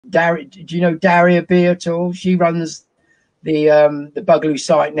Daria, do you know Daria B at all? She runs the Bugaloo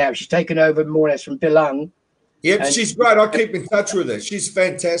site now. She's taken over more or less from Bilung. Yep, she's great. I keep in touch with her. She's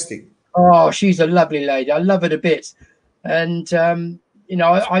fantastic. Oh, she's a lovely lady. I love her to bits. And you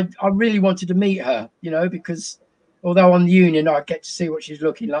know, I really wanted to meet her, you know, because although on the Union I get to see what she's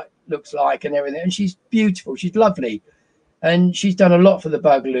looks like and everything, and she's beautiful, she's lovely, and she's done a lot for the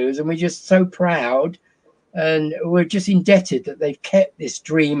Bugaloos, and we're just so proud, and we're just indebted that they've kept this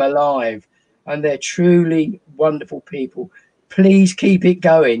dream alive, and they're truly wonderful people. Please keep it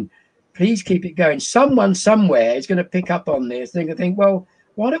going. Please keep it going. Someone somewhere is going to pick up on this. They're going to think, well,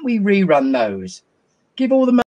 why don't we rerun those? Give all the